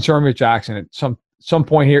concern me with Jackson at some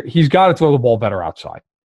point here, he's got to throw the ball better outside.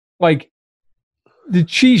 Like, the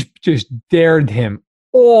Chiefs just dared him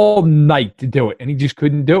all night to do it, and he just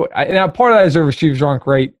couldn't do it. Now, part of that is the receivers aren't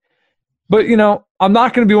great. But, I'm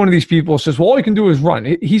not going to be one of these people who says, well, all he can do is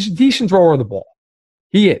run. He's a decent thrower of the ball.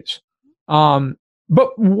 He is.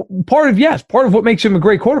 But part of what makes him a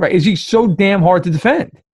great quarterback is he's so damn hard to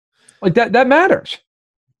defend. Like that matters.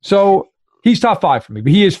 So he's top 5 for me,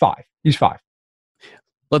 but he is 5. He's 5.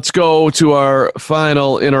 Let's go to our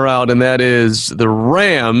final in or out, and that is the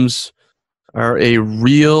Rams are a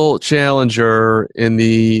real challenger in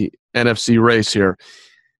the NFC race here.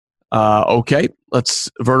 Okay,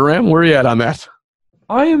 Verderam, where are you at on that?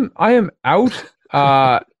 I am out,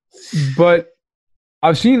 but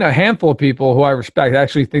I've seen a handful of people who I respect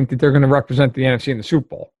actually think that they're going to represent the NFC in the Super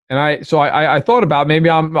Bowl. And I thought about maybe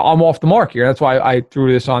I'm off the mark here. That's why I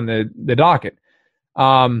threw this on the docket.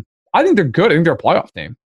 I think they're good. I think they're a playoff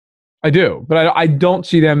team. I do. But I don't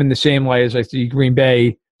see them in the same way as I see Green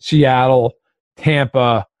Bay, Seattle,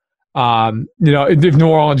 Tampa. If New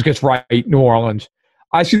Orleans gets right, New Orleans.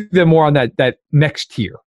 I see them more on that next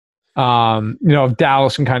tier. If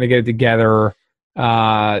Dallas can kind of get it together.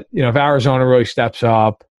 If Arizona really steps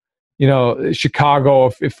up, Chicago,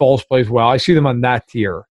 if Foles plays well, I see them on that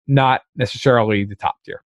tier, not necessarily the top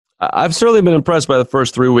tier. I've certainly been impressed by the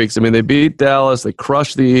first 3 weeks. I mean, they beat Dallas, they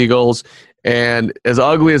crushed the Eagles, and as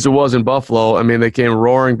ugly as it was in Buffalo, I mean, they came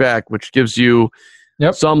roaring back, which gives you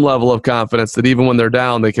some level of confidence that even when they're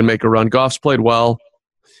down, they can make a run. Goff's played well.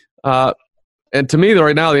 And to me,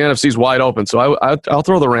 right now, the NFC's wide open, so I'll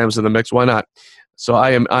throw the Rams in the mix. Why not? So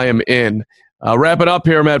I am in. Wrap it up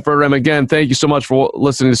here, Matt Verderam. Again, thank you so much for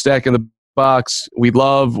listening to Stack in the Box. We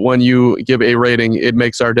love when you give a rating. It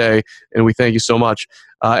makes our day, and we thank you so much.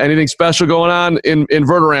 Anything special going on in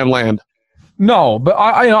Verderam land? No, but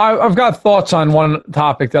I've got thoughts on one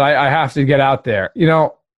topic that I have to get out there.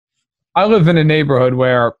 I live in a neighborhood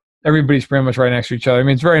where everybody's pretty much right next to each other. I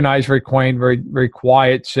mean, it's very nice, very quaint, very, very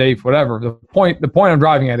quiet, safe, whatever. The point I'm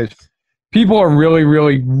driving at is people are really,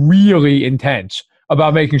 really, really intense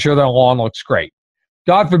about making sure their lawn looks great.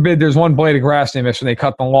 God forbid there's one blade of grass they miss when they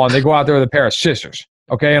cut the lawn. They go out there with a pair of scissors,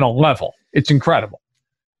 okay, and a level. It's incredible.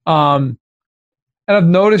 And I've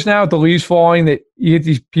noticed now with the leaves falling that you get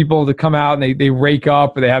these people that come out and they rake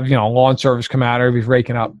up, or they have, lawn service come out, everybody's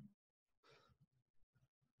raking up.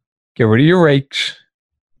 Get rid of your rakes,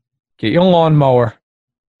 get your lawnmower,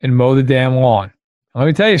 and mow the damn lawn. Let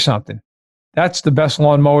me tell you something. That's the best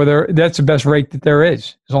lawnmower there. That's the best rake that there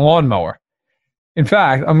is a lawnmower. In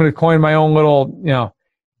fact, I'm going to coin my own little,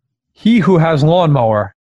 he who has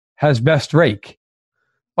lawnmower has best rake.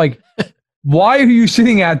 Like, why are you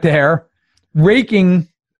sitting out there raking,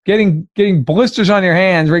 getting blisters on your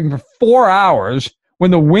hands, raking for 4 hours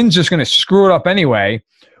when the wind's just going to screw it up anyway,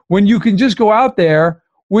 when you can just go out there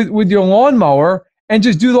with your lawnmower and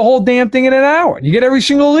just do the whole damn thing in an hour? You get every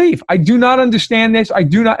single leaf. I do not understand this. I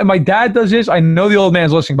do not. And my dad does this. I know the old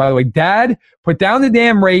man's listening, by the way. Dad, put down the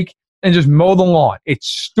damn rake and just mow the lawn. It's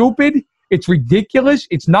stupid. It's ridiculous.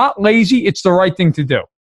 It's not lazy. It's the right thing to do.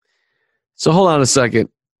 So hold on a second.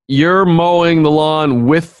 You're mowing the lawn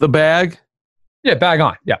with the bag? Yeah, bag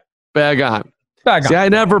on. Yeah. Bag on. Bag on. See, I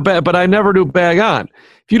never do bag on.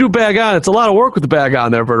 If you do bag on, it's a lot of work with the bag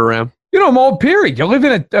on there, Verderam. You don't mow, period. You live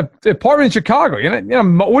in an apartment in Chicago.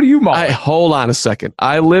 What do you mow? Hold on a second.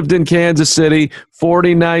 I lived in Kansas City,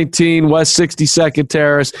 4019 West 62nd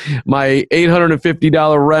Terrace, my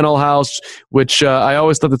 $850 rental house, which I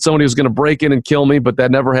always thought that somebody was going to break in and kill me, but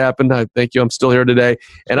that never happened. I thank you. I'm still here today.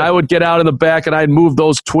 And I would get out in the back and I'd move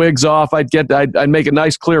those twigs off. I'd make a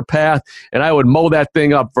nice clear path and I would mow that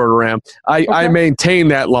thing up, Verderam. I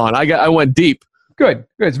maintained that lawn. I went deep. Good.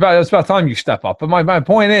 It's about time you step up. But my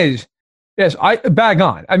point is, yes, I bag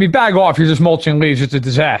on. I mean, bag off. You're just mulching leaves. It's a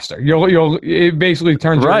disaster. It basically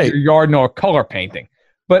turns your yard into a color painting.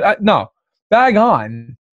 But no, bag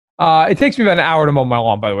on. It takes me about an hour to mow my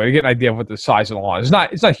lawn, by the way, to get an idea of what the size of the lawn is.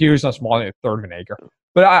 It's not huge. It's not small. It's a third of an acre.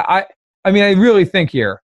 But I really think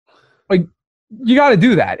here, like, you got to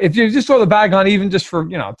do that. If you just throw the bag on, even just for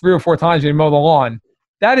 3 or 4 times when you mow the lawn,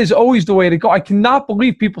 that is always the way to go. I cannot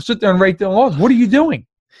believe people sit there and rake their lawns. What are you doing?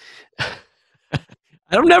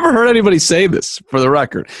 I've never heard anybody say this, for the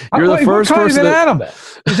record. You're the first person. What kind of an animal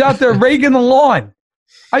is out there raking the lawn?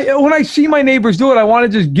 When I see my neighbors do it, I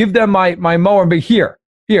want to just give them my mower and be here.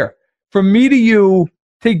 From me to you,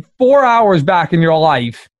 take 4 hours back in your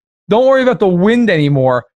life. Don't worry about the wind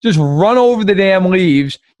anymore. Just run over the damn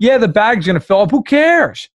leaves. Yeah, the bag's going to fill up. Who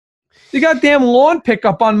cares? You got damn lawn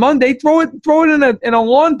pickup on Monday. Throw it in a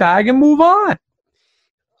lawn bag and move on.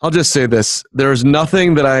 I'll just say this. There's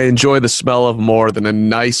nothing that I enjoy the smell of more than a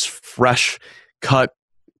nice, fresh cut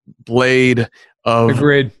blade of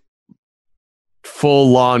Agreed. Full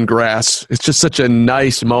lawn grass. It's just such a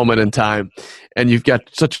nice moment in time. And you've got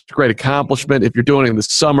such great accomplishment. If you're doing it in the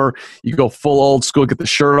summer, you go full old school, get the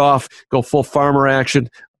shirt off, go full farmer action.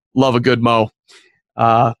 Love a good mow.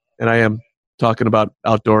 And I am talking about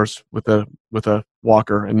outdoors with a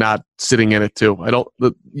walker and not sitting in it too.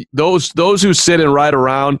 Those who sit and ride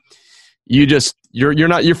around, you're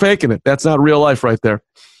faking it. That's not real life right there.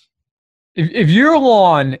 If your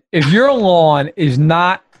lawn is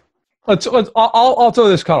not, I'll throw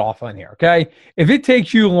this cutoff on here, okay? If it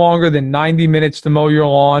takes you longer than 90 minutes to mow your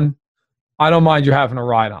lawn, I don't mind you having a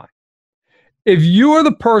ride on. If you are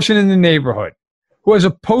the person in the neighborhood who has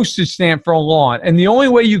a postage stamp for a lawn, and the only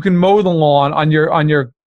way you can mow the lawn on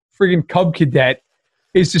your friggin' Cub Cadet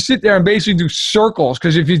is to sit there and basically do circles,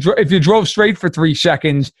 because if you drove straight for 3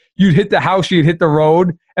 seconds, you'd hit the house, you'd hit the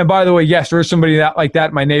road. And by the way, yes, there is somebody like that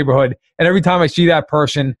in my neighborhood, and every time I see that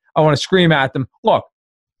person, I want to scream at them, look,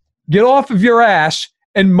 get off of your ass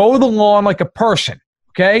and mow the lawn like a person,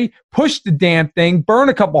 okay? Push the damn thing, burn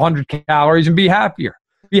a couple hundred calories, and be happier.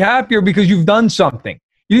 Be happier because you've done something.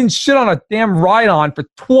 You didn't sit on a damn ride-on for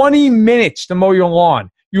 20 minutes to mow your lawn,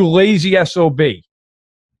 you lazy SOB.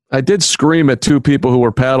 I did scream at 2 people who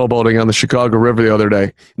were paddle boating on the Chicago River the other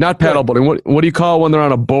day. Not paddle boating. What do you call it when they're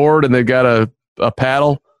on a board and they've got a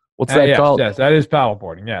paddle? What's that called? Yes, that is paddle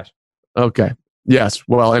boarding, yes. Okay. Yes.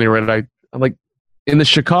 Well, anyway, I'm like, in the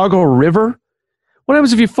Chicago River? What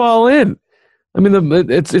happens if you fall in? I mean,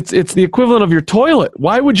 it's the equivalent of your toilet.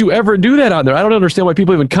 Why would you ever do that on there? I don't understand why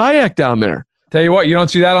people even kayak down there. Tell you what, you don't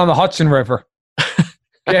see that on the Hudson River.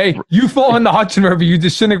 Okay, you fall in the Hudson River, you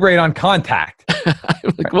disintegrate on contact.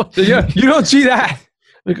 Like, well, you don't see that.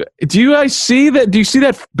 Like, do you guys see that? Do you see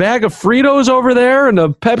that bag of Fritos over there and a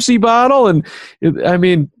Pepsi bottle? And I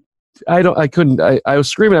mean, I was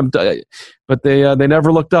screaming, but they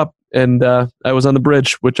never looked up. And I was on the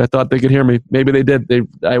bridge, which I thought they could hear me. Maybe they did.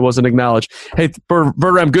 I wasn't acknowledged. Hey,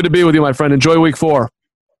 Verderam, good to be with you, my friend. Enjoy week 4.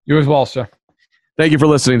 You as well, sir. Thank you for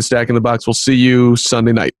listening to Stacking the Box. We'll see you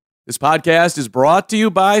Sunday night. This podcast is brought to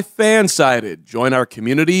you by Fansided. Join our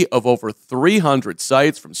community of over 300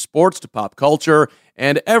 sites from sports to pop culture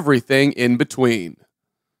and everything in between.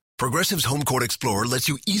 Progressive's Home Court Explorer lets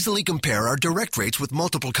you easily compare our direct rates with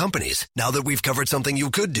multiple companies. Now that we've covered something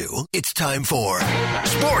you could do, it's time for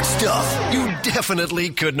sports stuff you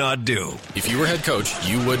definitely could not do. If you were head coach,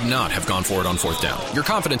 you would not have gone for it on fourth down. Your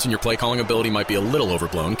confidence in your play calling ability might be a little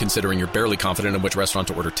overblown, considering you're barely confident in which restaurant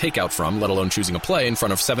to order takeout from, let alone choosing a play in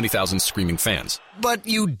front of 70,000 screaming fans. But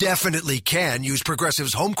you definitely can use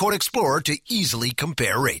Progressive's Home Court Explorer to easily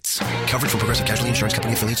compare rates. Coverage from Progressive Casualty Insurance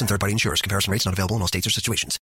Company affiliates and third-party insurers. Comparison rates not available in all states or situations.